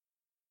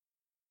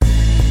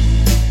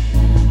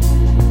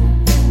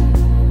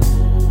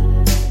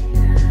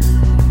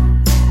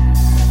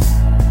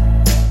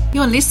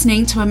You're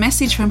listening to a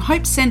message from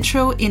Hope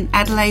Central in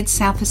Adelaide,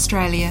 South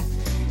Australia.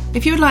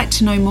 If you would like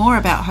to know more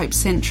about Hope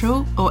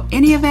Central or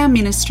any of our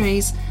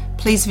ministries,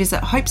 please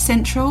visit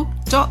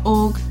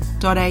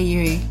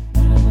hopecentral.org.au.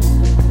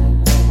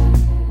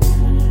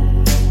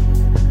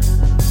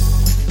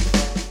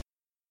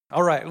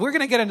 All right, we're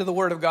going to get into the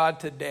Word of God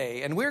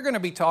today, and we're going to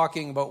be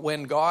talking about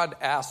when God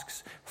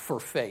asks for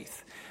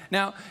faith.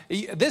 Now,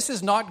 this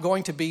is not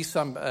going to be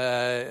some,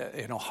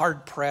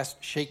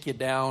 hard-pressed, shake you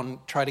down,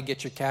 try to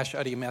get your cash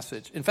out of your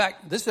message. In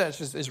fact, this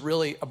is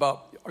really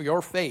about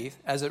your faith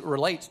as it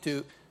relates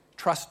to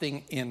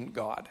trusting in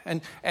God.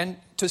 And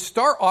to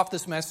start off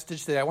this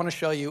message today, I want to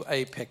show you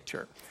a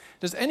picture.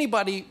 Does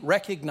anybody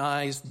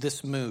recognize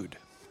this mood?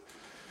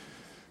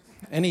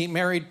 Any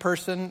married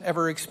person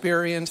ever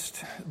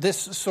experienced this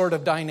sort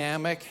of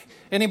dynamic?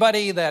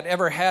 Anybody that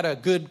ever had a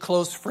good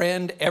close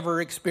friend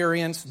ever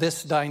experienced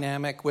this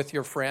dynamic with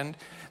your friend?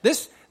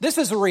 This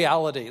is a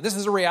reality. This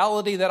is a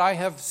reality that I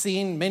have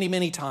seen many,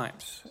 many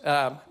times.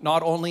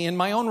 Not only in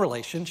my own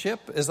relationship,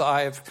 as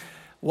I've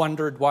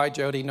wondered why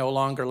Jody no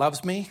longer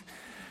loves me,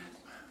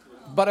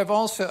 but I've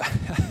also,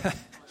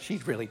 she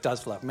really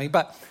does love me,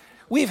 but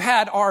we've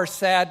had our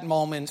sad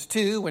moments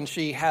too when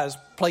she has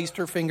placed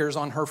her fingers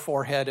on her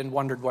forehead and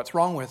wondered what's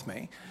wrong with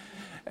me.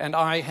 And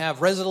I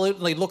have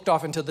resolutely looked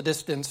off into the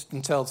distance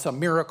until some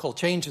miracle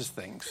changes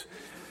things.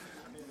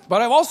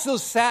 But I've also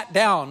sat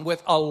down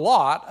with a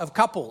lot of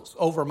couples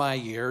over my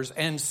years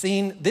and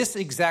seen this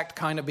exact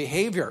kind of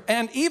behavior.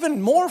 And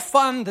even more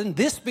fun than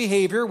this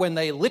behavior, when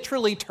they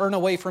literally turn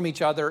away from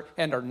each other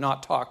and are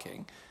not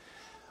talking,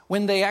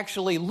 when they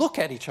actually look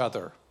at each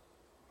other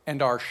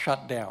and are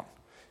shut down.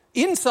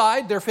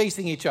 Inside, they're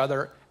facing each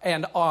other,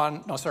 and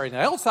on the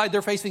outside,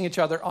 they're facing each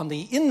other. On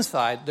the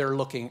inside, they're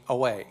looking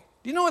away.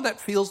 Do you know what that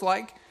feels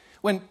like?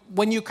 When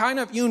you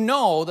you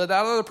know that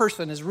other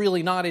person is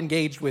really not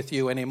engaged with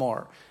you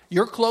anymore.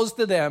 You're close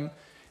to them,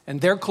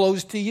 and they're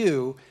close to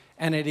you,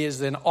 and it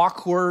is an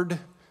awkward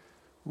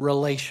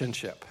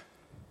relationship.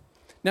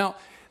 Now,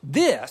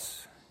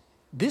 this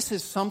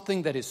is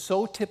something that is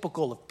so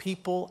typical of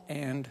people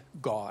and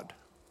God.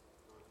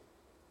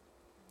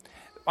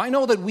 I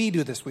know that we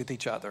do this with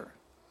each other.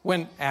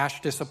 When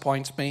Ash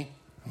disappoints me,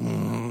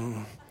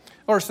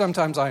 or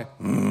sometimes I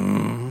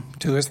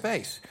to his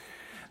face.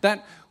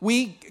 That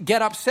we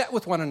get upset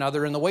with one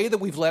another in the way that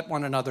we've let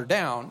one another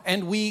down,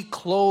 and we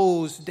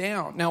close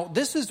down. Now,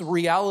 this is the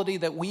reality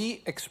that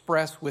we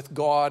express with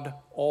God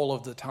all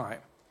of the time.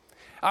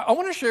 I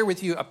want to share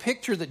with you a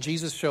picture that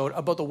Jesus showed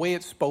about the way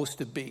it's supposed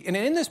to be. And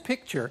in this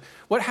picture,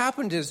 what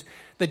happened is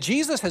that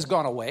Jesus has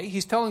gone away.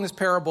 He's telling this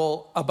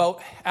parable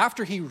about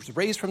after he was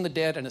raised from the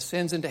dead and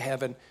ascends into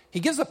heaven.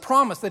 He gives a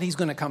promise that he's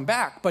going to come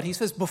back. But he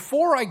says,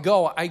 before I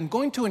go, I'm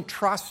going to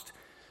entrust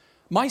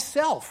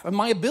myself and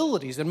my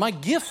abilities and my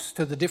gifts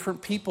to the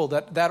different people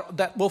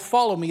that will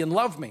follow me and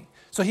love me.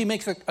 So he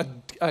makes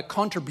a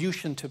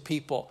contribution to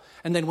people.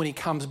 And then when he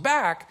comes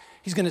back,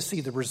 he's going to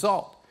see the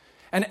result.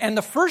 And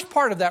the first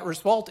part of that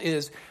result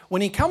is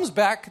when he comes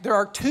back, there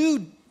are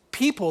two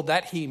people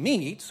that he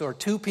meets, or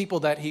two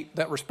people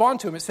that respond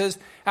to him. It says,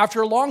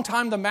 after a long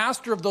time, the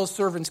master of those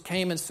servants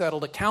came and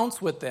settled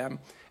accounts with them.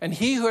 And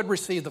he who had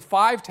received the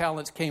 5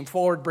 talents came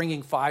forward,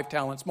 bringing 5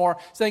 talents more,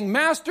 saying,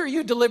 Master,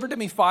 you delivered to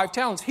me 5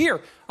 talents.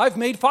 Here, I've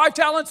made 5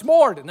 talents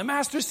more. And the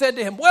master said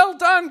to him, well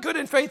done, good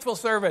and faithful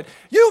servant.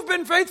 You've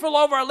been faithful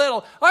over a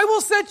little. I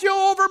will set you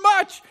over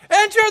much.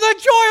 Enter the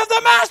joy of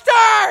the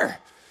master.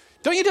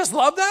 Don't you just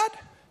love that?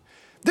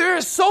 There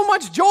is so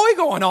much joy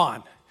going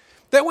on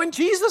that when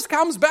Jesus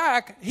comes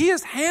back, he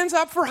is hands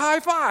up for high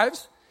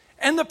fives.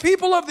 And the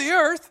people of the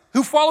earth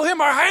who follow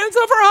him are hands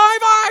up for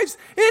high fives.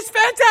 It's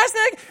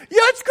fantastic.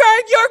 It's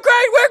great. You're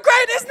great. We're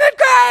great. Isn't it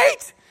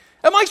great?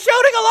 Am I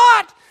shouting a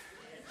lot?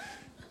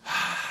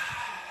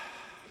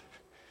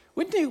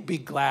 Wouldn't you be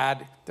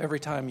glad every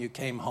time you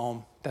came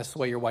home, that's the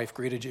way your wife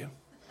greeted you?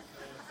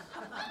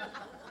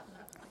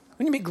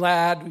 Wouldn't you be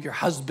glad your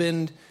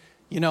husband,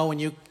 when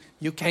you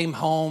came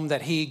home,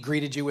 that he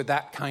greeted you with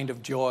that kind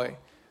of joy?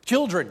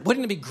 Children,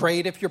 wouldn't it be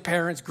great if your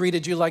parents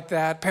greeted you like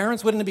that?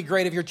 Parents, wouldn't it be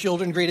great if your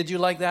children greeted you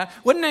like that?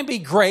 Wouldn't it be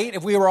great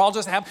if we were all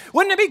just happy?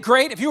 Wouldn't it be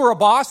great if you were a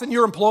boss and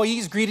your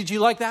employees greeted you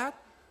like that?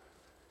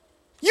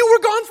 You were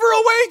gone for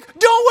a week.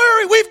 Don't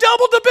worry, we've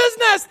doubled the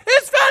business.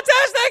 It's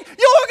fantastic.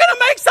 You're going to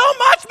make so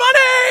much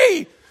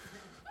money.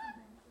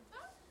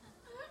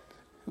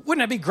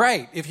 Wouldn't it be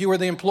great if you were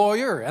the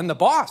employer and the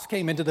boss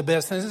came into the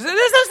business and said,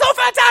 this is so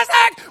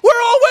fantastic.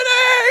 We're all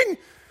winning.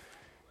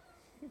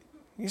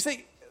 You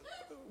see,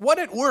 when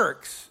it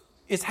works,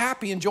 it's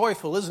happy and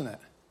joyful, isn't it?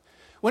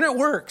 When it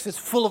works, it's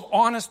full of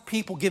honest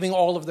people giving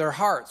all of their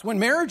hearts. When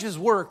marriages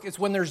work, it's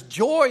when there's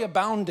joy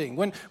abounding.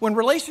 When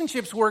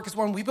relationships work, it's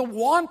when people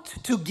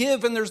want to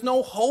give and there's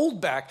no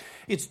holdback.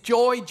 It's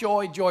joy,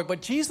 joy, joy.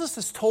 But Jesus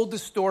has told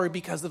this story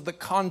because of the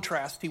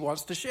contrast he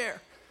wants to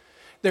share.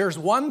 There's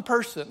one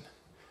person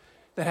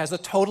that has a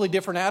totally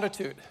different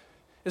attitude.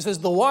 It says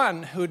the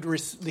one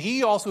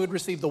he also had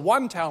received the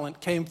 1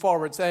 talent came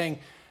forward saying,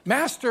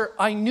 Master,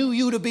 I knew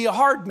you to be a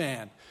hard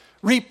man,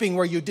 reaping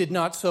where you did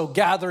not sow,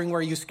 gathering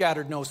where you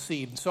scattered no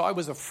seed. And so I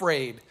was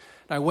afraid.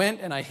 And I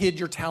went and I hid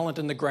your talent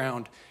in the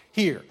ground.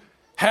 Here,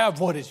 have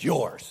what is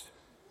yours.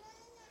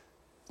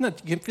 Isn't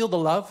that, you can feel the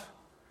love?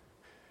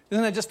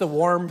 Isn't that just a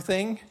warm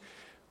thing?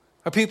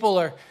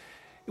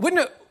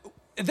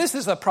 This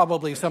is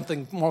probably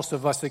something most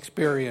of us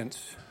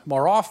experience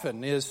more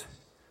often, is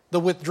the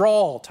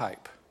withdrawal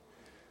type,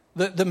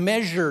 the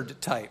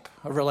measured type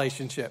of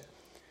relationship.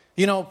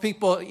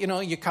 People,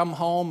 you come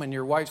home and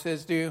your wife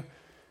says to you,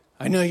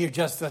 I know you're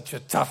just such a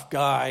tough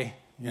guy.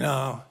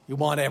 You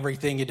want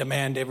everything, you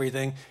demand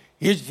everything.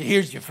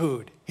 Here's your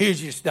food.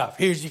 Here's your stuff.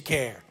 Here's your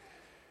care.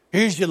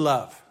 Here's your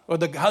love. Or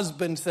the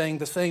husband saying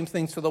the same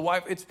things to the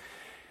wife.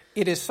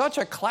 It is such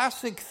a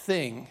classic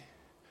thing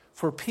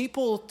for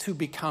people to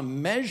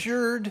become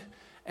measured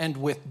and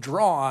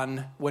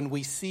withdrawn when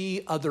we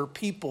see other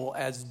people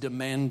as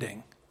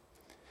demanding.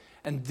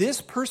 And this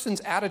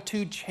person's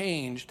attitude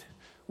changed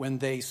when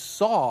they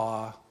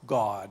saw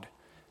God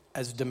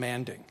as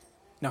demanding.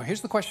 Now,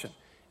 here's the question.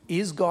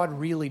 Is God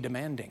really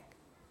demanding?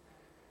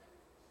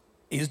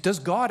 Does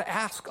God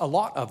ask a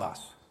lot of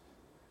us?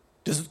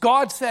 Does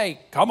God say,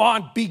 come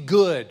on, be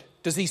good?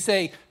 Does he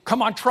say,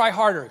 come on, try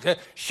harder?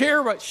 Share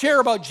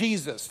about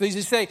Jesus? Does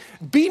he say,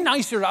 be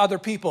nicer to other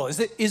people?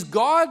 Is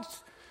God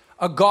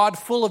a God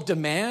full of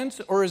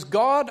demands, or is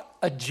God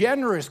a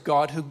generous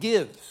God who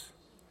gives?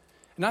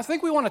 And I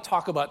think we want to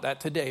talk about that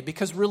today,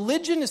 because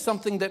religion is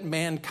something that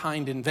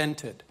mankind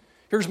invented.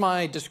 Here's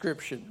my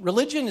description.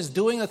 Religion is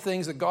doing the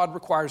things that God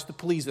requires to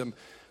please him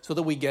so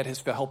that we get his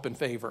help and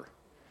favor.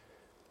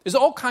 There's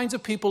all kinds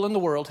of people in the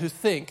world who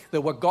think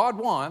that what God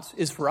wants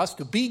is for us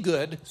to be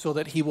good so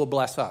that he will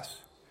bless us.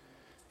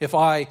 If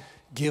I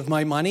give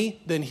my money,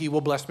 then he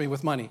will bless me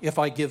with money. If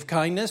I give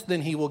kindness,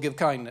 then he will give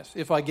kindness.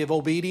 If I give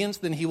obedience,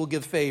 then he will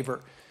give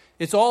favor.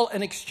 It's all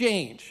an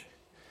exchange.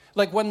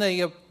 Like when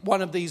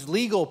one of these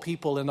legal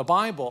people in the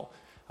Bible,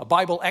 a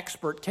Bible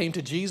expert, came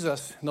to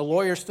Jesus, and the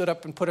lawyer stood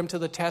up and put him to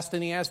the test,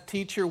 and he asked,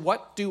 Teacher,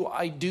 what do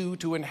I do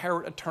to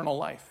inherit eternal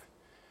life?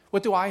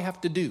 What do I have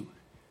to do?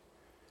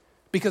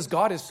 Because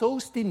God is so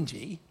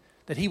stingy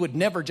that he would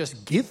never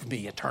just give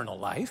me eternal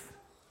life.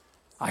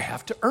 I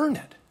have to earn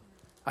it.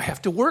 I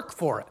have to work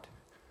for it.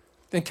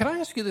 Then can I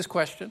ask you this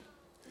question?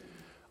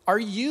 Are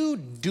you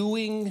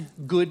doing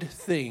good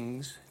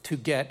things to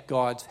get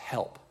God's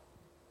help?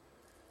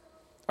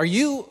 Are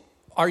you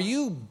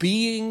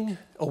being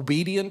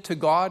obedient to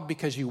God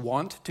because you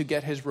want to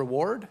get his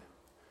reward?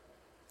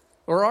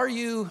 Or are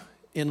you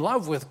in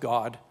love with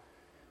God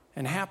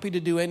and happy to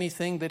do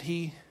anything that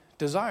he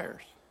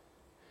desires?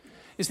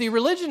 You see,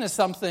 religion is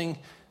something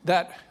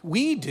that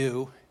we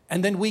do,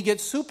 and then we get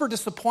super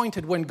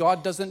disappointed when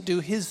God doesn't do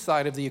his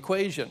side of the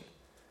equation.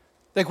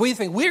 Like we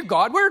think, we're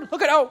God.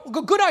 Look at how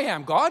good I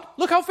am, God.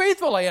 Look how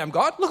faithful I am,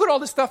 God. Look at all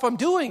this stuff I'm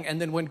doing. And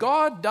then when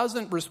God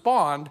doesn't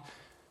respond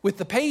with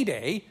the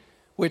payday,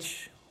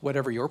 which,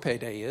 whatever your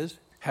payday is,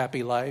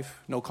 happy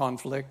life, no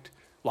conflict,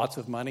 lots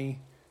of money,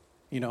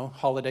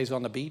 holidays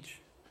on the beach.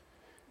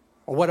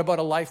 Or what about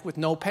a life with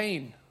no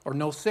pain or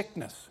no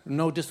sickness, or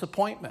no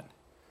disappointment?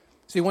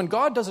 See, when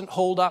God doesn't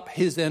hold up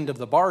his end of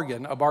the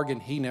bargain, a bargain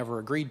he never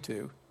agreed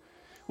to,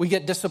 we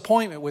get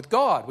disappointment with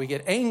God. We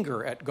get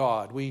anger at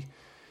God. We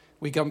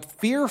become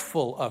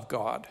fearful of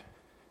God.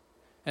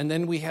 And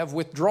then we have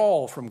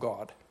withdrawal from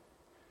God.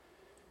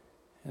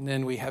 And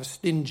then we have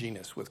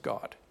stinginess with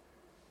God.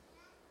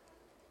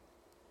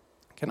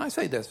 Can I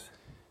say this?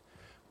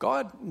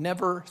 God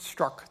never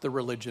struck the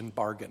religion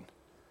bargain.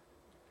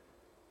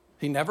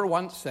 He never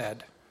once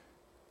said,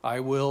 I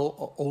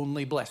will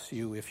only bless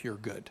you if you're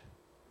good.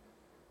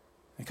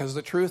 Because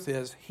the truth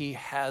is, he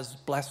has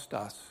blessed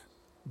us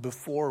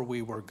before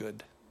we were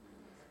good.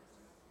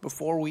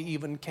 Before we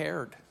even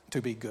cared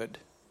to be good.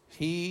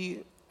 He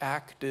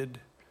acted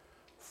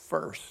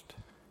first.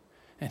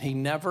 And he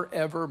never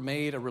ever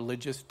made a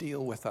religious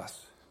deal with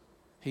us.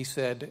 He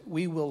said,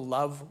 we will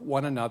love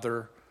one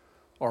another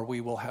or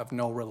we will have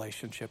no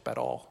relationship at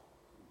all.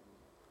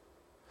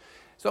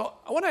 So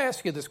I want to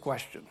ask you this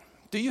question.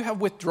 Do you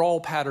have withdrawal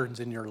patterns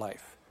in your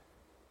life?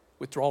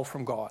 Withdrawal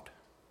from God.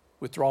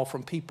 Withdrawal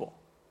from people.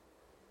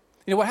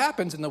 What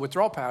happens in the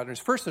withdrawal patterns,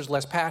 first there's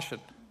less passion.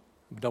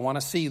 You don't want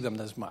to see them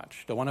as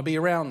much. Don't want to be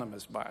around them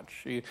as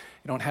much. You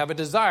don't have a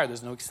desire.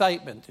 There's no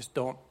excitement. Just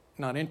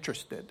not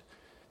interested.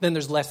 Then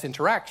there's less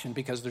interaction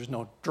because there's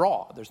no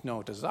draw. There's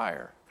no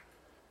desire.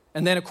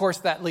 And then, of course,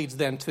 that leads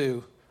then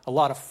to a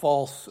lot of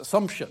false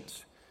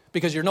assumptions.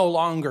 Because you're no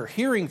longer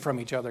hearing from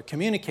each other,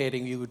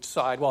 communicating. You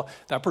decide, well,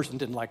 that person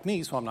didn't like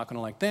me, so I'm not going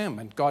to like them.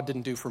 And God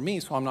didn't do for me,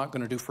 so I'm not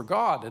going to do for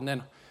God. And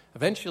then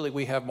eventually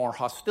we have more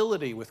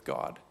hostility with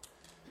God.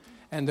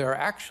 And there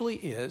actually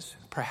is,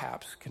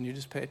 perhaps, can you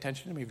just pay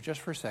attention to me just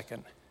for a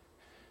second?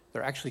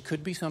 There actually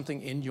could be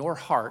something in your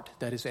heart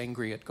that is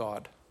angry at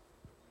God.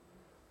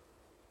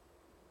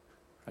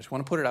 I just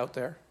want to put it out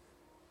there.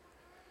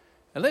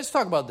 And let's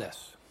talk about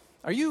this.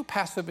 Are you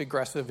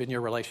passive-aggressive in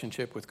your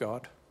relationship with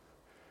God?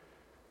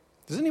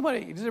 Does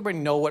everybody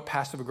know what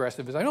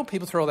passive-aggressive is? I know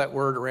people throw that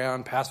word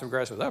around,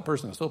 passive-aggressive. That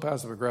person is so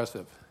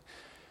passive-aggressive.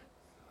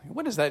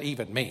 What does that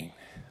even mean?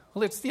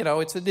 Well, it's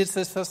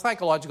a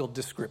psychological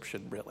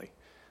description, really.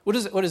 What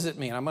does it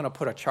mean? I'm going to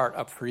put a chart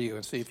up for you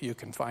and see if you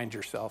can find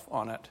yourself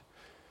on it.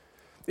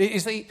 You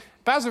see,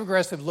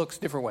 passive-aggressive looks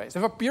different ways.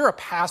 If you're a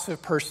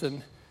passive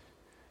person,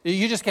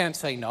 you just can't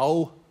say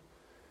no.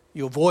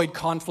 You avoid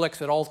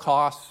conflicts at all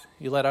costs.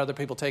 You let other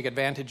people take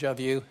advantage of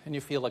you, and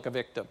you feel like a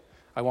victim.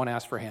 I won't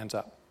ask for hands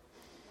up.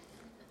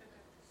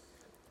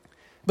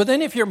 But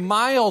then if you're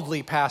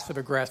mildly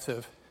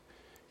passive-aggressive,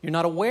 you're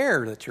not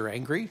aware that you're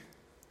angry,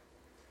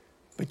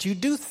 but you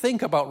do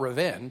think about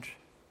revenge.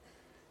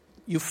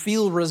 You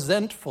feel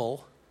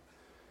resentful,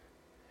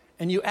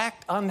 and you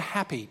act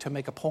unhappy to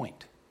make a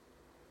point.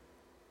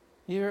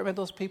 You ever met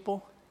those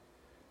people?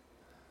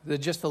 They're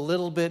just a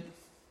little bit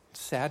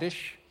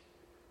saddish.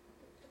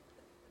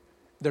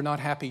 They're not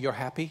happy you're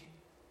happy.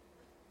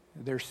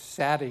 They're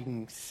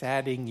sadding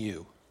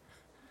you.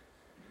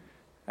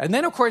 And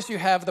then, of course, you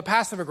have the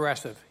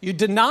passive-aggressive. You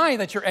deny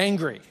that you're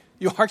angry.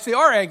 You actually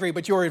are angry,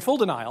 but you're in full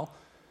denial.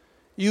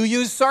 You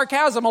use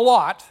sarcasm a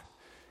lot.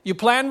 You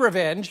plan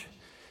revenge.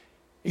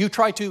 You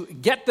try to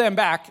get them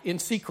back in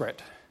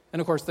secret. And,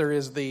 of course, there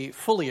is the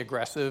fully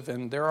aggressive,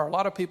 and there are a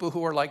lot of people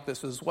who are like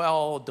this as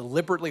well,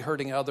 deliberately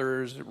hurting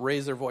others,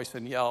 raise their voice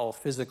and yell,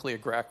 physically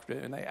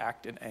aggressive, and they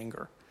act in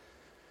anger.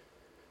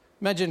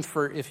 Imagine,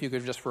 if you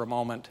could just for a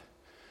moment,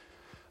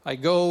 I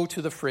go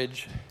to the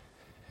fridge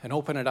and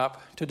open it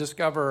up to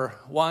discover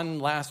one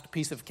last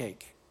piece of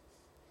cake.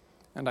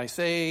 And I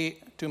say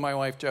to my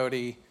wife,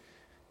 Jody,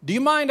 "Do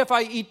you mind if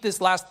I eat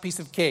this last piece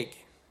of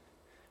cake?"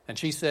 And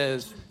she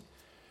says,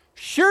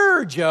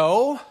 "Sure,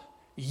 Joe.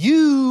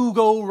 You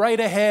go right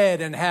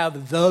ahead and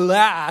have the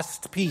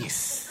last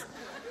piece."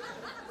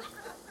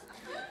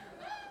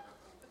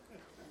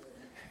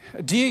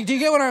 Do you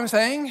get what I'm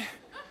saying?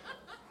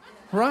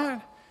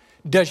 Right?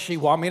 Does she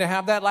want me to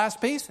have that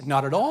last piece?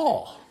 Not at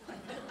all.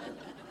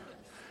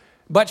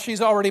 But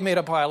she's already made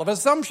a pile of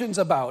assumptions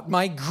about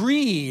my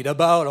greed,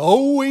 about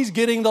always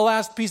getting the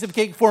last piece of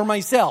cake for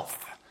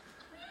myself,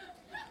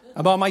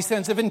 about my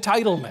sense of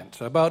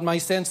entitlement, about my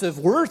sense of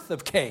worth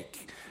of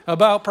cake,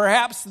 about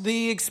perhaps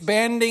the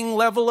expanding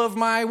level of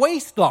my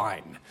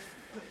waistline.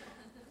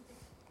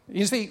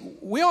 You see,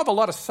 we all have a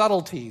lot of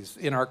subtleties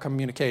in our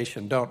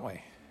communication, don't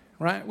we?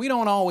 Right? We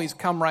don't always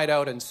come right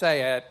out and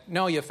say it.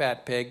 "No, you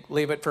fat pig,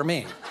 leave it for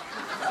me."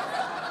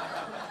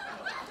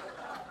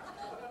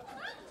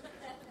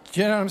 Do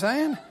you know what I'm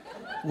saying?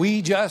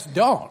 We just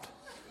don't.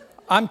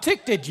 "I'm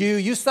ticked at you.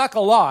 You suck a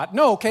lot.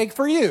 No cake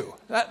for you."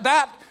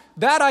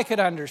 That I could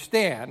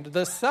understand.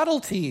 The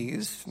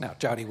subtleties, now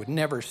Jody would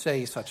never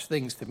say such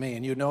things to me,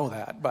 and you know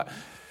that, but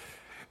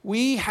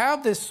we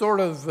have this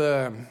sort of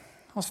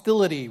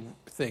hostility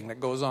thing that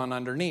goes on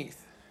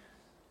underneath.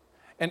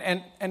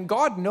 And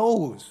God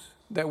knows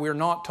that we're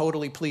not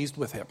totally pleased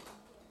with him.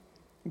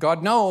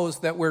 God knows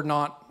that we're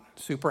not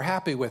super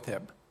happy with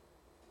him.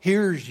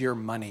 "Here's your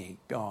money,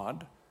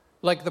 God."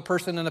 Like the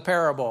person in the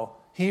parable,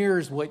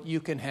 "Here's what you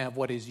can have,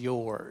 what is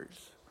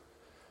yours.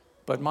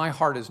 But my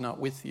heart is not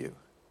with you."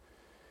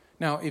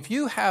 Now, if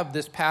you have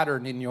this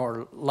pattern in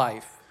your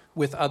life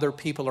with other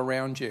people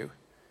around you,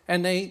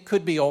 and they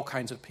could be all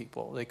kinds of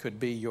people. They could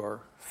be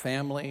your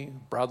family,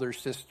 brothers,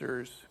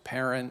 sisters,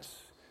 parents,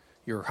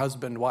 your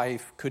husband,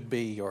 wife, could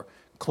be your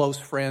close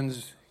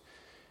friends.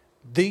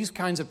 These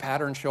kinds of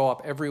patterns show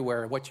up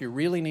everywhere. What you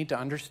really need to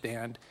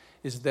understand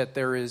is that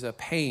there is a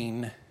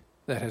pain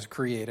that has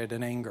created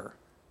an anger.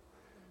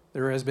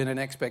 There has been an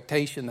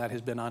expectation that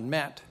has been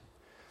unmet,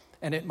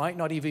 and it might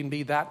not even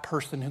be that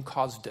person who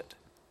caused it.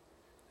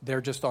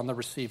 They're just on the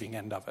receiving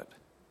end of it.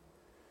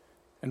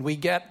 And we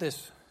get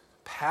this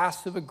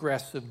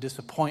passive-aggressive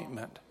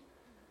disappointment.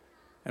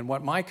 And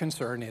what my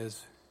concern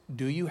is,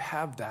 do you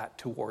have that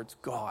towards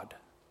God?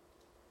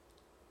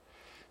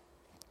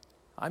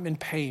 "I'm in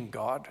pain,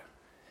 God.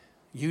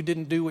 You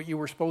didn't do what you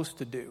were supposed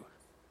to do.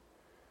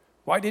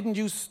 Why didn't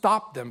you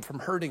stop them from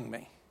hurting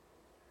me?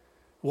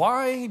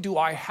 Why do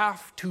I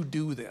have to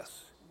do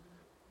this?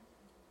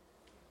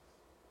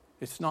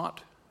 It's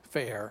not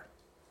fair."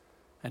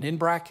 And in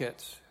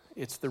brackets,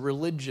 it's the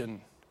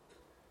religion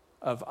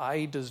of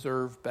 "I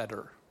deserve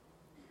better.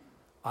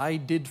 I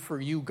did for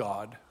you,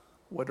 God.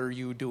 What are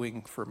you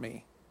doing for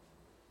me?"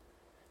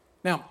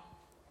 Now,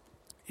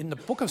 in the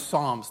book of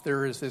Psalms,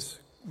 there is this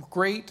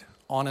great,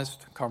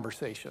 honest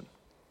conversation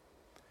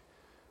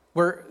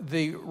where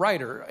the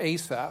writer,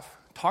 Asaph,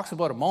 talks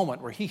about a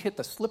moment where he hit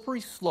the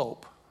slippery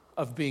slope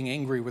of being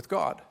angry with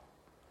God.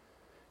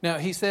 Now,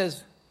 he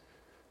says,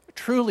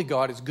 "Truly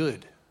God is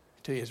good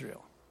to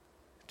Israel,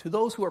 to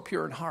those who are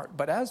pure in heart.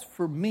 But as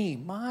for me,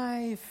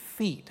 my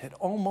feet had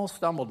almost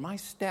stumbled. My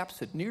steps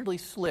had nearly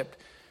slipped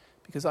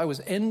because I was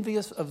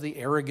envious of the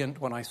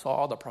arrogant when I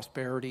saw the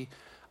prosperity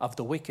of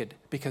the wicked."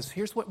 Because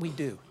here's what we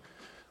do.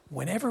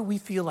 Whenever we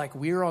feel like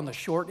we're on the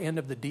short end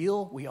of the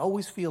deal, we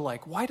always feel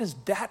like, why does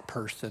that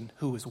person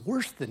who is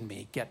worse than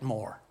me get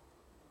more?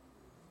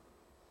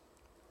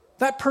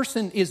 That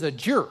person is a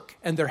jerk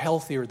and they're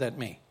healthier than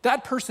me.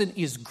 That person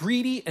is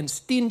greedy and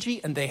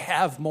stingy and they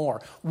have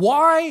more.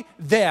 Why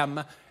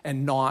them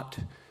and not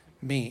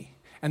me?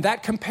 And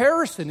that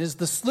comparison is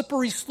the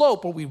slippery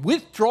slope where we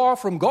withdraw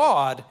from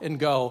God and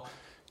go,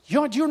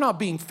 you're not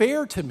being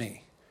fair to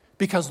me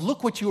because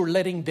look what you're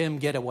letting them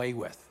get away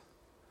with.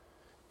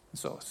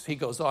 So he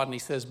goes on and he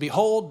says,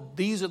 behold,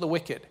 these are the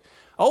wicked,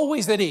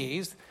 always at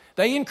ease.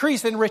 They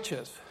increase in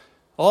riches.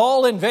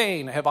 All in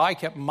vain have I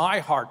kept my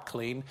heart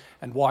clean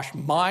and washed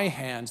my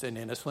hands in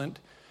innocent.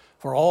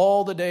 For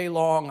all the day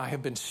long I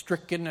have been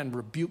stricken and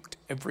rebuked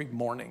every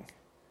morning.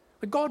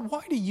 But God,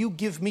 why do you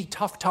give me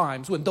tough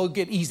times when they'll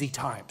get easy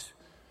times?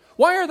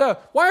 Why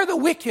are the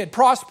wicked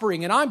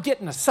prospering and I'm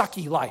getting a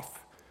sucky life?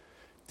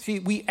 See,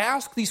 we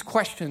ask these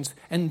questions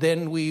and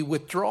then we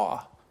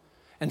withdraw.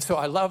 And so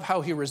I love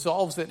how he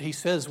resolves it. He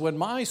says, when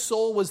my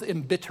soul was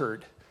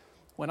embittered,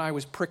 when I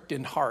was pricked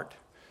in heart,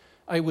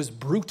 I was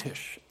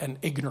brutish and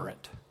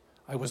ignorant.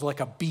 I was like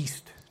a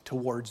beast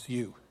towards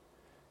you.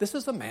 This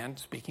is a man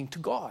speaking to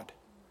God.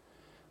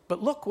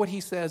 But look what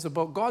he says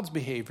about God's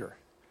behavior.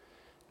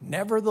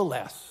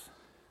 Nevertheless,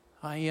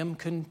 I am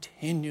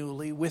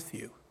continually with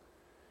you,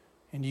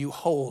 and you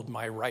hold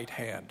my right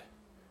hand.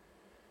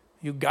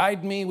 You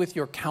guide me with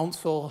your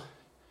counsel,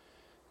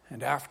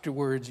 and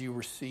afterwards you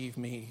receive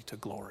me to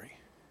glory.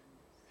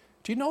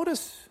 Do you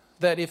notice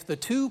that if the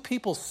two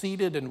people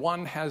seated and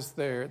one has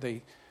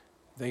they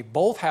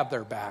both have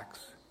their backs,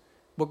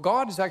 what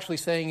God is actually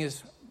saying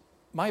is,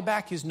 my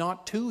back is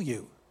not to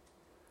you,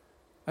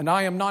 and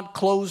I am not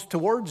closed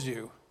towards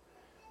you,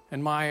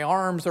 and my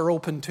arms are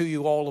open to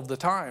you all of the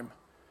time,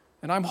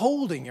 and I'm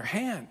holding your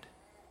hand.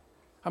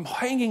 I'm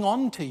hanging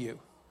on to you,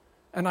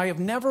 and I have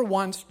never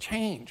once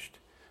changed.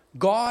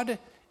 God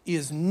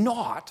is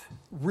not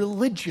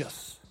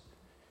religious.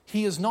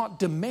 He is not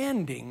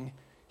demanding.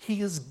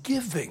 He is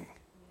giving.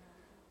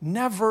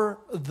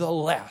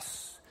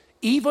 Nevertheless,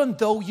 even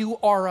though you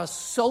are a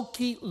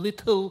sulky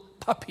little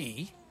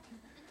puppy,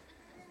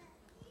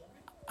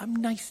 I'm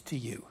nice to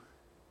you.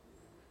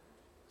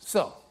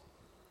 So,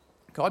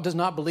 God does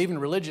not believe in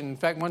religion. In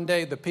fact, one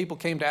day the people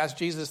came to ask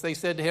Jesus. They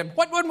said to him,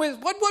 what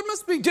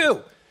must we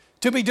do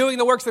to be doing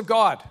the works of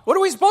God? What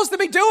are we supposed to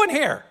be doing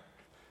here?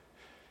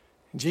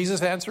 And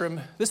Jesus answered him,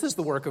 this is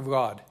the work of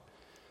God,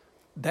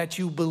 that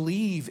you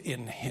believe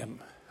in him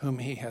whom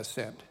he has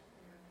sent.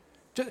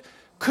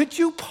 Could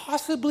you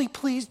possibly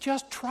please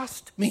just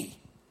trust me?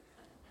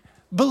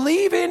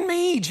 Believe in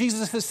me,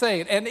 Jesus is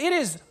saying. And it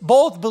is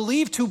both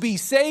believe to be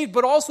saved,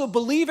 but also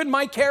believe in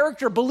my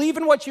character. Believe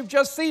in what you've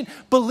just seen.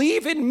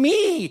 Believe in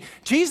me.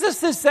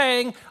 Jesus is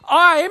saying,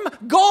 I'm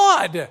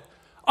God.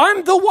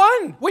 I'm the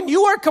one. When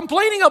you are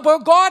complaining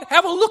about God,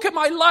 have a look at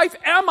my life.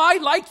 Am I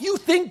like you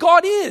think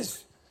God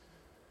is?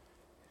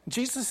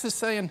 Jesus is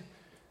saying,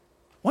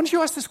 why don't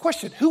you ask this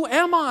question? Who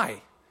am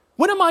I?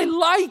 What am I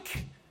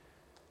like?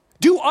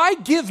 Do I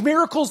give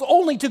miracles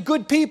only to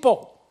good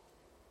people?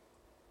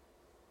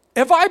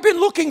 Have I been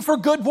looking for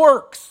good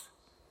works?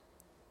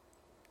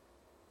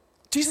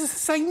 Jesus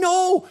is saying,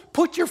 no,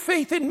 put your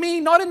faith in me,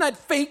 not in that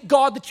fake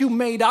God that you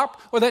made up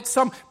or that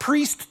some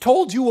priest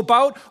told you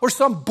about or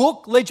some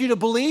book led you to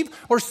believe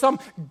or some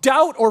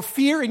doubt or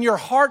fear in your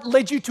heart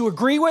led you to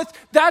agree with.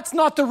 That's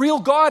not the real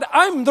God.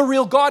 I'm the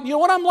real God. You know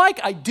what I'm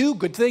like? I do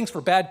good things for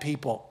bad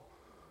people.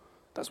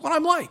 That's what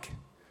I'm like.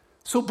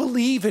 So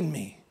believe in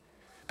me,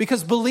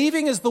 because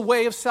believing is the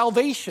way of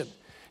salvation.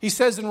 He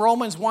says in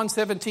Romans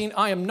 1:17,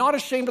 I am not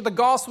ashamed of the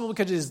gospel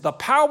because it is the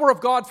power of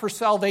God for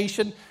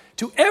salvation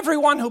to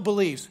everyone who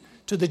believes,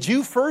 to the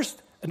Jew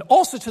first and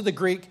also to the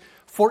Greek,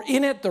 for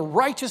in it the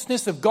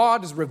righteousness of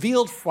God is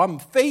revealed from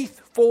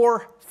faith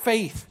for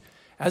faith.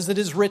 As it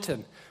is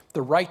written,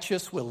 the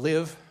righteous will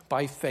live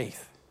by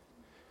faith.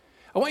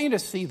 I want you to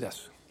see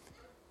this.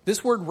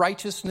 This word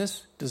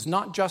righteousness does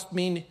not just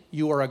mean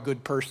you are a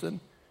good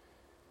person.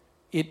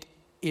 It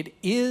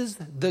is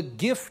the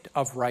gift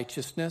of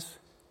righteousness.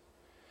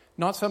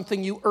 Not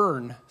something you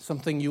earn,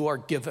 something you are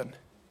given.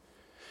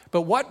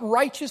 But what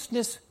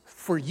righteousness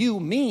for you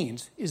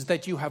means is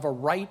that you have a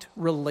right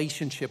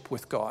relationship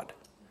with God.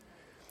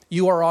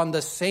 You are in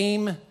the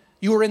same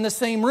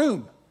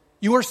room.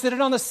 You are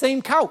sitting on the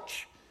same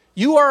couch.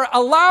 You are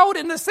allowed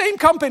in the same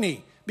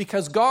company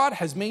because God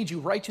has made you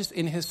righteous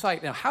in his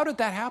sight. Now, how did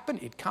that happen?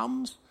 It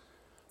comes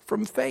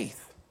from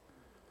faith,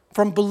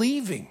 from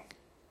believing.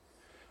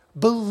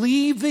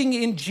 Believing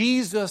in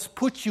Jesus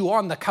puts you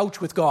on the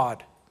couch with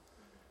God.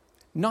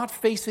 Not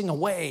facing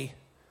away,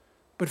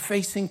 but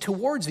facing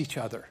towards each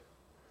other.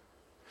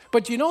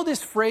 But you know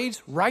this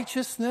phrase,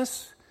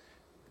 righteousness,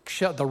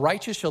 the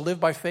righteous shall live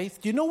by faith?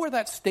 Do you know where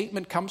that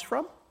statement comes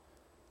from?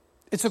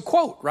 It's a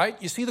quote,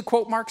 right? You see the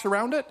quote marks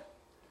around it?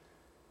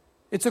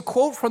 It's a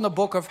quote from the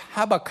book of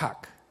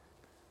Habakkuk.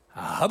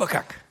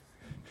 Habakkuk.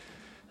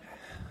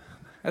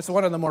 That's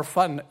one of the more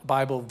fun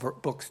Bible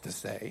books to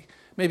say.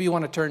 Maybe you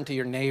want to turn to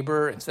your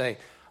neighbor and say,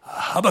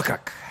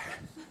 Habakkuk.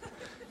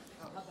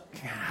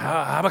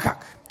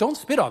 Habakkuk. Don't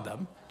spit on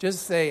them.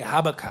 Just say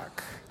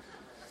Habakkuk.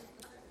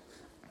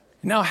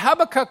 Now,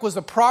 Habakkuk was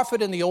a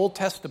prophet in the Old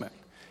Testament.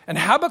 And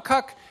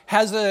Habakkuk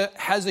has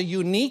a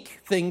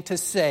unique thing to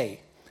say.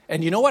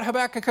 And you know what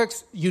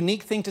Habakkuk's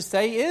unique thing to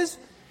say is?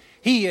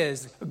 He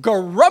is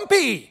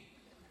grumpy.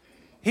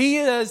 He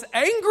is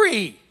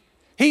angry.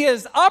 He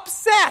is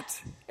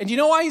upset. And you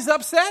know why he's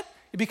upset?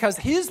 Because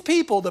his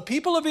people, the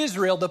people of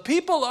Israel, the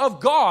people of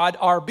God,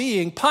 are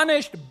being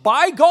punished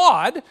by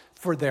God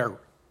for their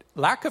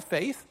lack of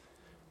faith,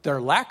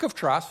 their lack of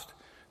trust,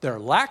 their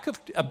lack of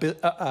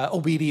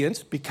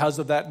obedience because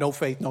of that no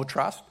faith, no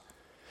trust.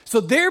 So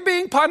they're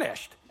being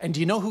punished. And do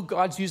you know who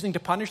God's using to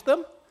punish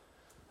them?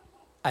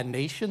 A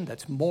nation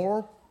that's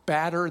more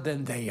badder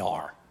than they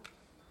are.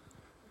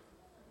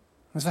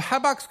 And so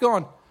Habakkuk's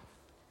going,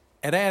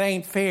 and that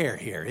ain't fair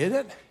here, is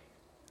it?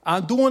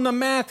 I'm doing the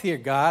math here,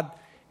 God.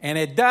 And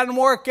it doesn't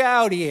work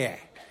out here.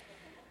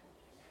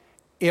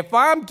 If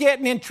I'm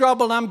getting in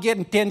trouble, I'm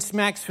getting 10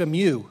 smacks from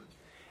you.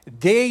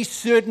 They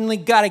certainly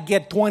got to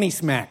get 20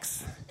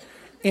 smacks.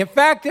 In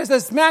fact, there's a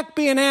smack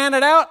being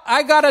handed out.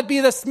 I got to be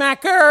the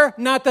smacker,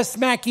 not the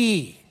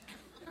smacky.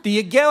 Do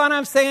you get what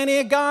I'm saying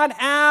here, God?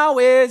 How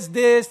is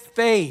this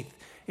faith?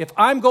 If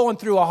I'm going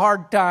through a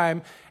hard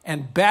time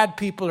and bad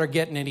people are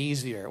getting it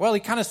easier. Well, he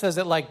kind of says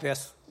it like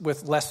this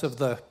with less of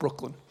the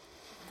Brooklyn.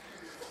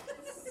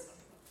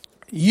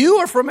 You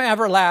are from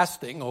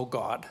everlasting, O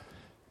God,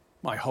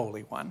 my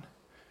Holy One.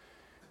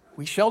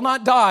 We shall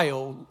not die,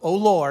 O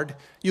Lord.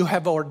 You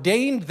have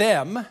ordained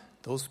them,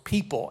 those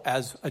people,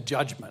 as a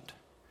judgment.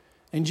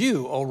 And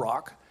you, O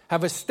Rock,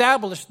 have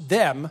established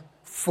them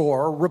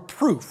for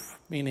reproof,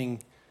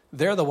 meaning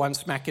they're the ones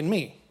smacking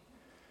me.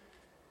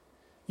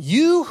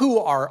 You who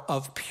are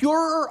of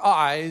purer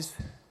eyes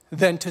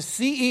than to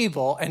see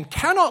evil and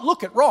cannot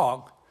look at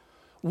wrong,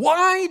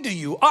 why do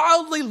you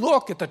idly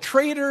look at the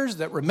traitors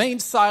that remain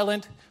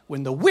silent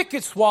when the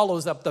wicked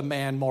swallows up the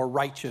man more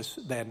righteous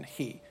than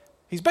he?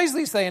 He's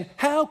basically saying,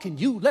 how can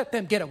you let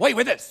them get away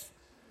with this?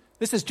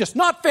 This is just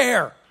not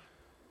fair.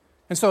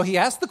 And so he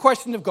asked the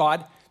question of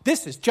God,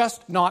 this is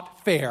just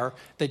not fair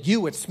that you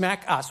would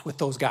smack us with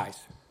those guys.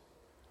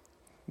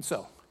 And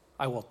so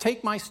I will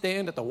take my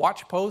stand at the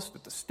watch post,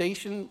 at the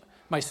station,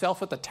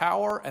 myself at the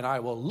tower, and I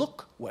will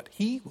look what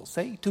he will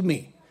say to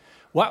me.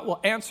 What will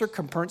answer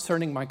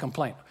concerning my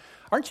complaint?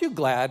 Aren't you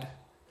glad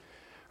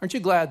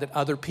that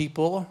other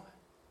people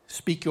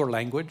speak your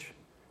language?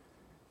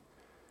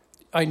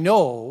 I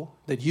know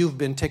that you've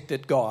been ticked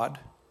at God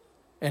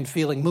and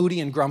feeling moody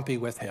and grumpy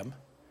with him,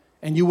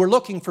 and you were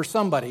looking for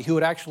somebody who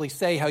would actually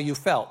say how you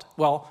felt.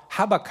 Well,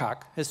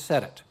 Habakkuk has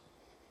said it.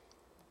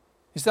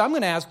 He said, I'm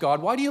going to ask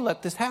God, why do you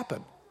let this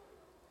happen?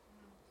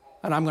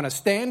 And I'm going to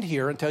stand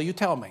here until you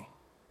tell me.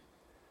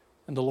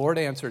 And the Lord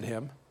answered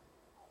him,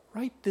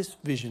 write this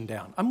vision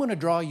down. I'm going to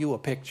draw you a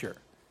picture.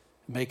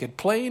 Make it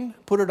plain,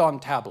 put it on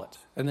tablets,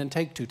 and then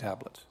take 2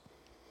 tablets.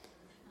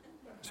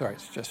 Sorry,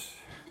 it's just...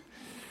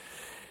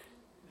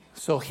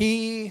 So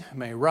he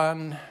may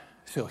run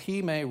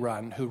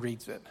who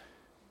reads it.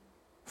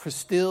 For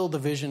still the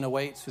vision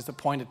awaits its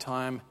appointed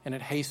time, and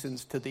it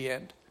hastens to the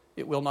end.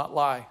 It will not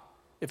lie.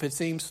 If it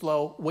seems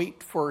slow,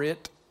 wait for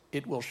it.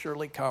 It will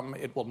surely come.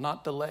 It will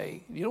not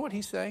delay. You know what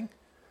he's saying?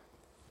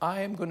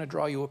 I am going to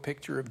draw you a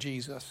picture of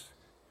Jesus.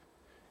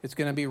 It's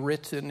going to be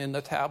written in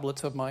the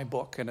tablets of my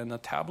book and in the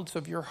tablets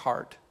of your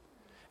heart.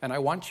 And I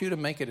want you to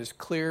make it as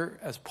clear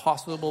as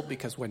possible,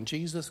 because when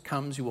Jesus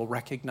comes, you will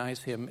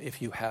recognize him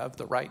if you have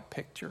the right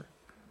picture.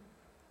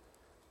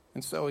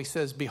 And so he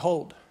says,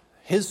 behold,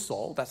 his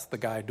soul, that's the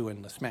guy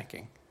doing the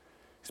smacking,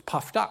 is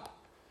puffed up.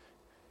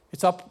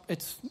 It's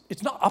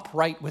not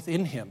upright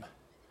within him,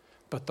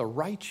 but the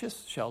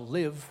righteous shall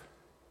live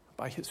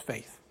by his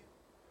faith.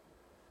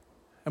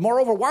 And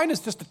moreover, wine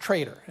is just a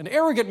traitor. An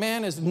arrogant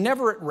man is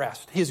never at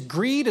rest. His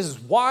greed is as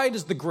wide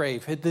as the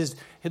grave. It is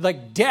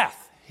like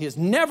death. He is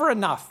never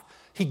enough.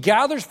 He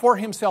gathers for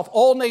himself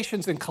all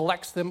nations and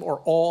collects them,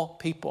 or all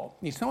people.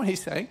 You know what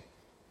he's saying?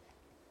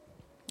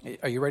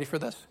 Are you ready for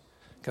this?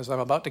 Because I'm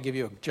about to give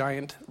you a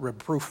giant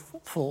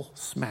reproofful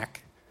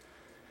smack.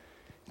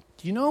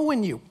 Do you know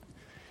when you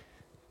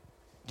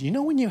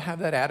have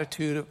that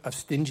attitude of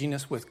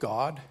stinginess with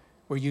God,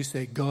 where you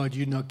say, God,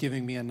 you're not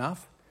giving me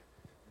enough?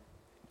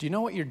 Do you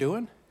know what you're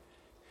doing?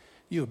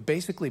 You have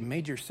basically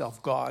made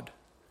yourself God.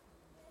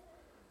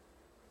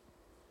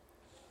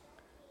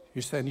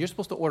 You're saying, you're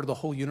supposed to order the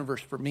whole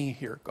universe for me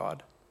here,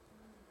 God.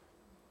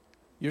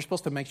 You're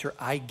supposed to make sure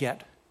I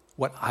get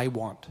what I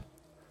want.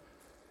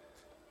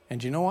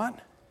 And you know what?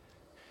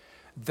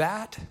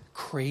 That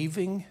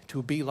craving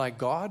to be like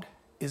God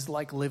is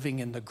like living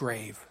in the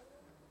grave.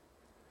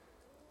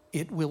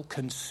 It will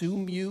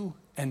consume you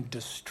and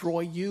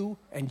destroy you,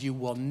 and you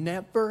will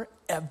never,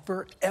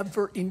 ever,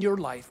 ever in your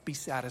life be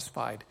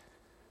satisfied,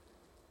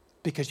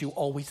 because you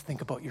always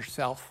think about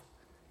yourself.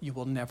 You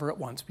will never at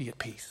once be at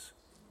peace.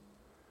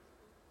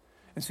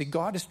 And see,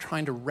 God is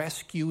trying to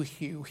rescue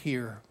you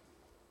here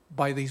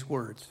by these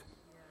words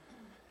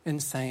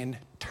and saying,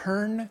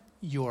 turn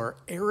your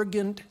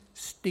arrogant,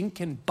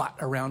 stinking butt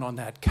around on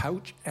that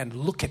couch and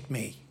look at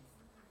me.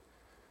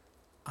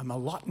 I'm a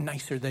lot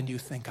nicer than you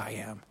think I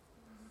am.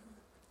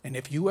 And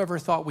if you ever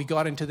thought we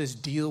got into this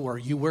deal where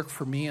you work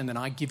for me and then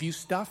I give you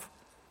stuff,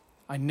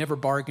 I never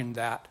bargained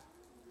that.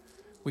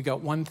 We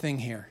got one thing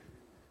here.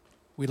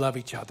 We love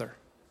each other.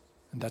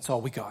 And that's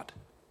all we got.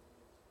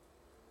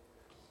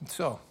 And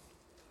so,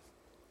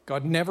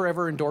 God never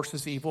ever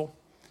endorses evil,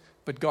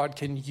 but God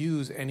can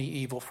use any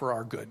evil for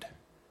our good.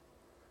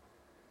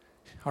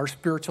 Our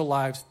spiritual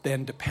lives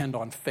then depend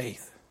on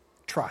faith,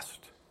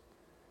 trust,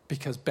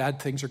 because bad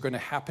things are going to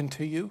happen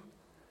to you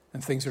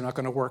and things are not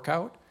going to work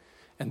out.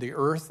 And the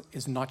earth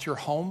is not your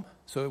home,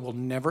 so it will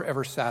never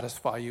ever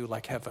satisfy you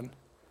like heaven.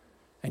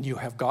 And you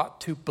have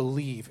got to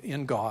believe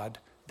in God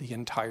the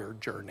entire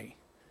journey.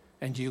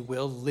 And you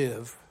will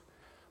live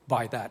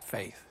by that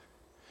faith.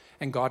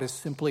 And God is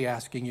simply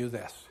asking you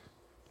this: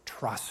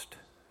 trust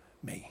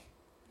me.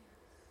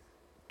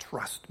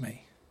 Trust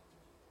me.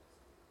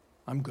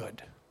 I'm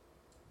good.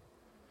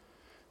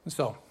 And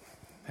so,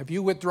 have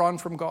you withdrawn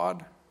from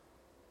God?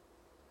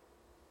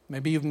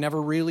 Maybe you've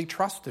never really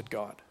trusted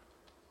God.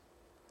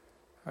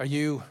 Are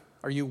you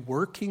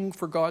working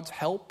for God's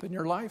help in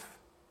your life?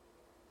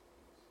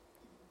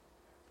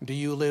 Do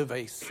you live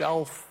a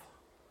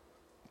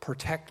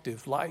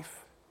self-protective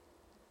life?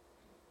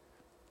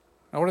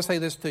 I want to say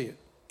this to you.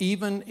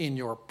 Even in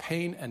your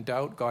pain and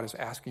doubt, God is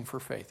asking for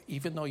faith.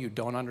 Even though you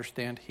don't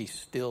understand, He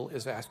still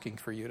is asking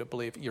for you to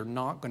believe. You're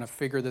not going to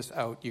figure this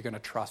out. You're going to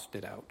trust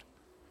it out.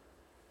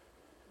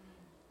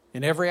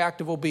 In every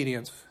act of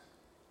obedience,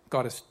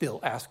 God is still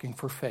asking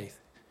for faith.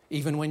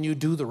 Even when you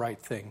do the right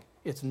thing,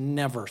 it's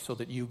never so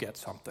that you get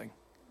something.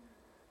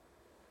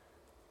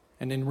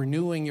 And in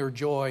renewing your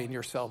joy in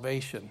your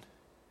salvation,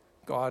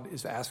 God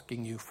is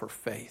asking you for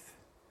faith.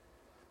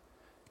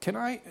 Can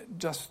I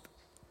just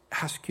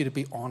ask you to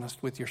be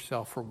honest with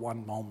yourself for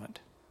one moment?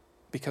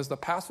 Because the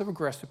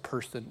passive-aggressive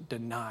person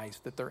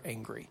denies that they're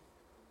angry.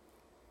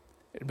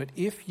 But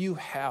if you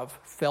have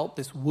felt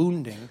this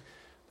wounding,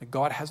 that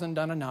God hasn't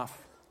done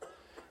enough,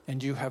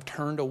 and you have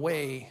turned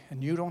away,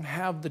 and you don't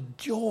have the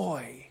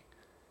joy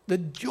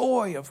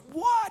of,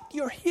 what?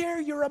 You're here,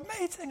 you're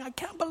amazing, I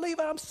can't believe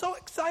it, I'm so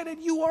excited,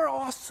 you are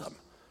awesome.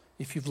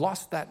 If you've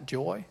lost that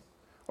joy,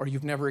 or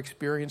you've never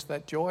experienced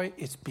that joy,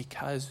 it's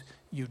because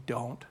you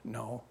don't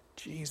know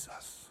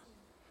Jesus.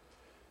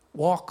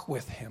 Walk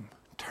with Him,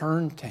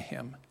 turn to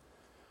Him,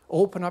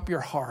 open up your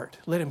heart,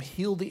 let Him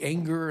heal the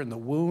anger and the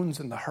wounds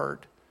and the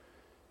hurt,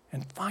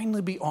 and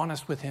finally be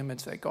honest with Him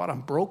and say, God,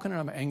 I'm broken and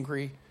I'm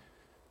angry,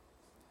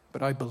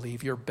 but I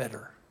believe you're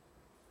better.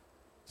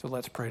 So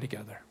let's pray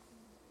together.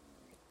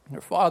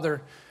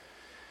 Father,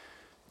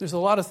 there's a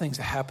lot of things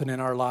that happen in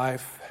our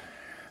life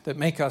that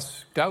make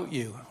us doubt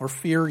you or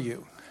fear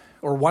you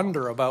or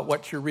wonder about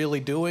what you're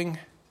really doing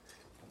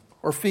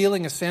or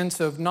feeling a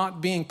sense of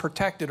not being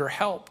protected or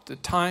helped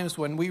at times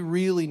when we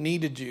really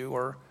needed you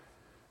or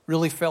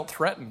really felt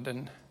threatened.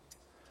 And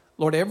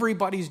Lord,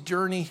 everybody's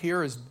journey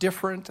here is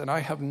different, and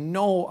I have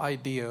no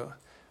idea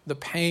the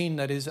pain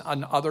that is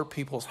on other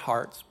people's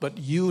hearts, but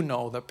you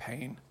know the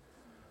pain.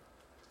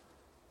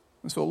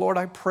 And so, Lord,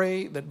 I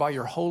pray that by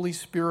your Holy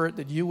Spirit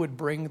that you would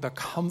bring the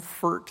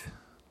comfort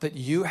that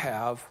you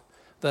have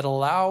that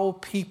allow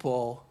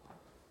people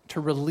to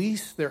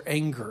release their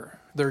anger,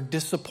 their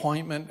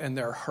disappointment, and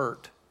their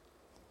hurt.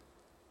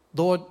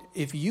 Lord,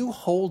 if you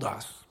hold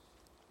us,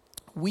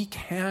 we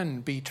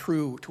can be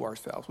true to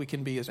ourselves. We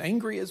can be as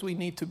angry as we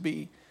need to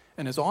be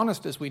and as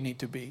honest as we need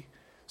to be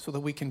so that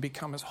we can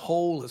become as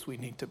whole as we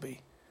need to be.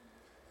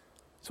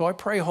 So I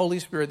pray, Holy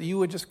Spirit, that you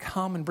would just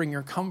come and bring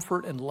your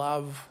comfort and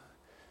love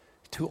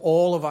to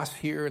all of us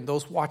here and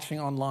those watching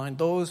online,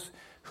 those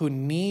who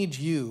need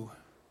you,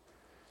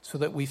 so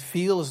that we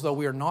feel as though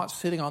we are not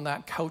sitting on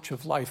that couch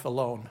of life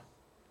alone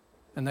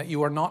and that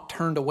you are not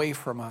turned away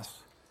from us,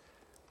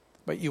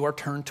 but you are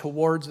turned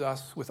towards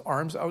us with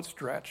arms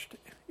outstretched,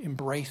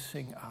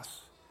 embracing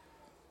us.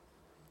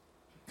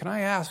 Can I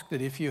ask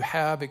that if you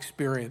have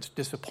experienced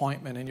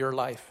disappointment in your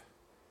life,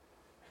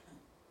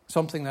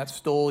 something that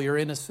stole your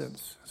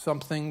innocence,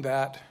 something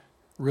that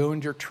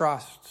ruined your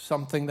trust,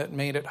 something that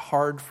made it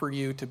hard for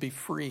you to be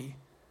free,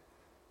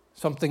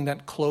 something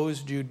that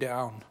closed you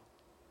down,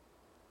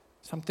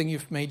 something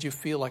you've made you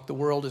feel like the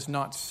world is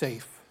not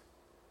safe.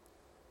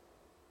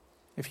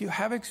 If you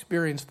have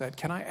experienced that,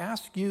 can I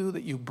ask you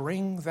that you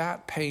bring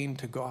that pain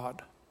to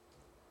God?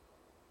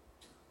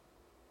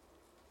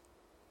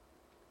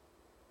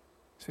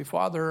 Say,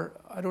 Father,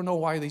 I don't know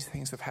why these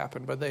things have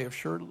happened, but they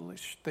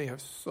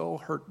have so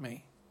hurt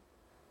me.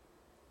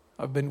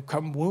 I've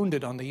become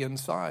wounded on the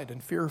inside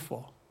and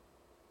fearful.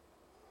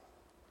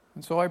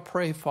 And so I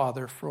pray,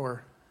 Father,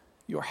 for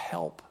your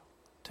help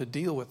to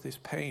deal with this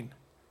pain.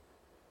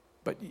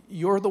 But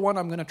you're the one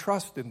I'm going to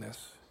trust in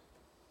this.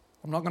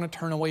 I'm not going to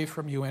turn away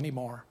from you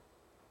anymore.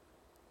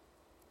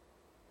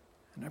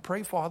 And I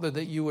pray, Father,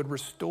 that you would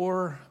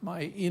restore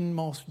my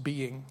inmost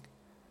being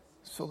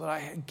so that I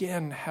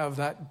again have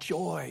that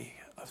joy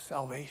of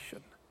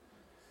salvation,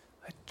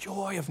 that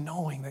joy of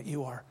knowing that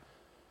you are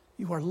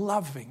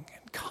loving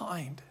and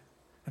kind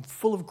and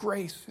full of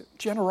grace and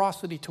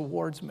generosity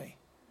towards me,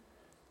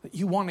 that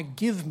you want to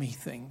give me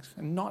things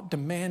and not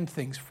demand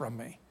things from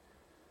me,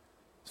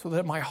 so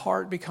that my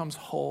heart becomes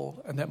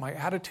whole and that my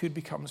attitude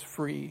becomes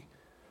free,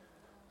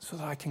 so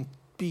that I can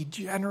be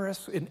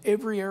generous in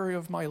every area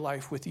of my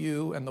life with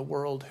you and the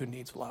world who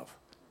needs love.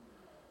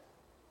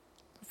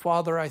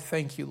 Father, I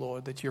thank you,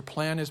 Lord, that your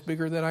plan is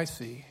bigger than I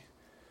see.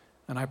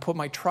 And I put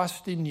my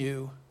trust in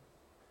you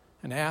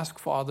and ask,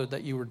 Father,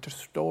 that you would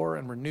restore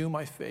and renew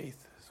my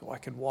faith so I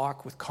can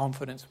walk with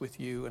confidence with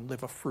you and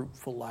live a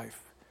fruitful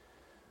life.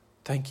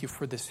 Thank you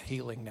for this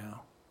healing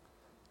now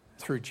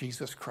through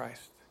Jesus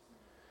Christ.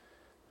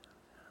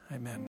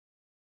 Amen.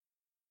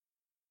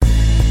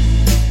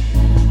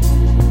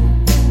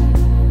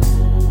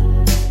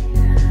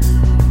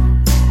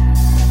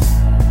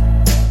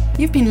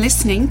 You've been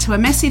listening to a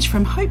message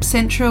from Hope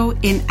Central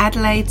in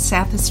Adelaide,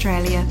 South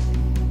Australia.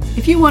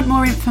 If you want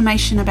more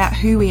information about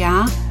who we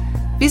are,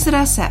 visit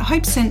us at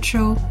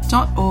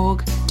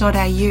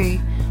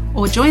hopecentral.org.au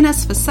or join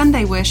us for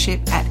Sunday worship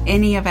at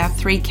any of our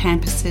 3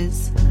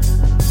 campuses.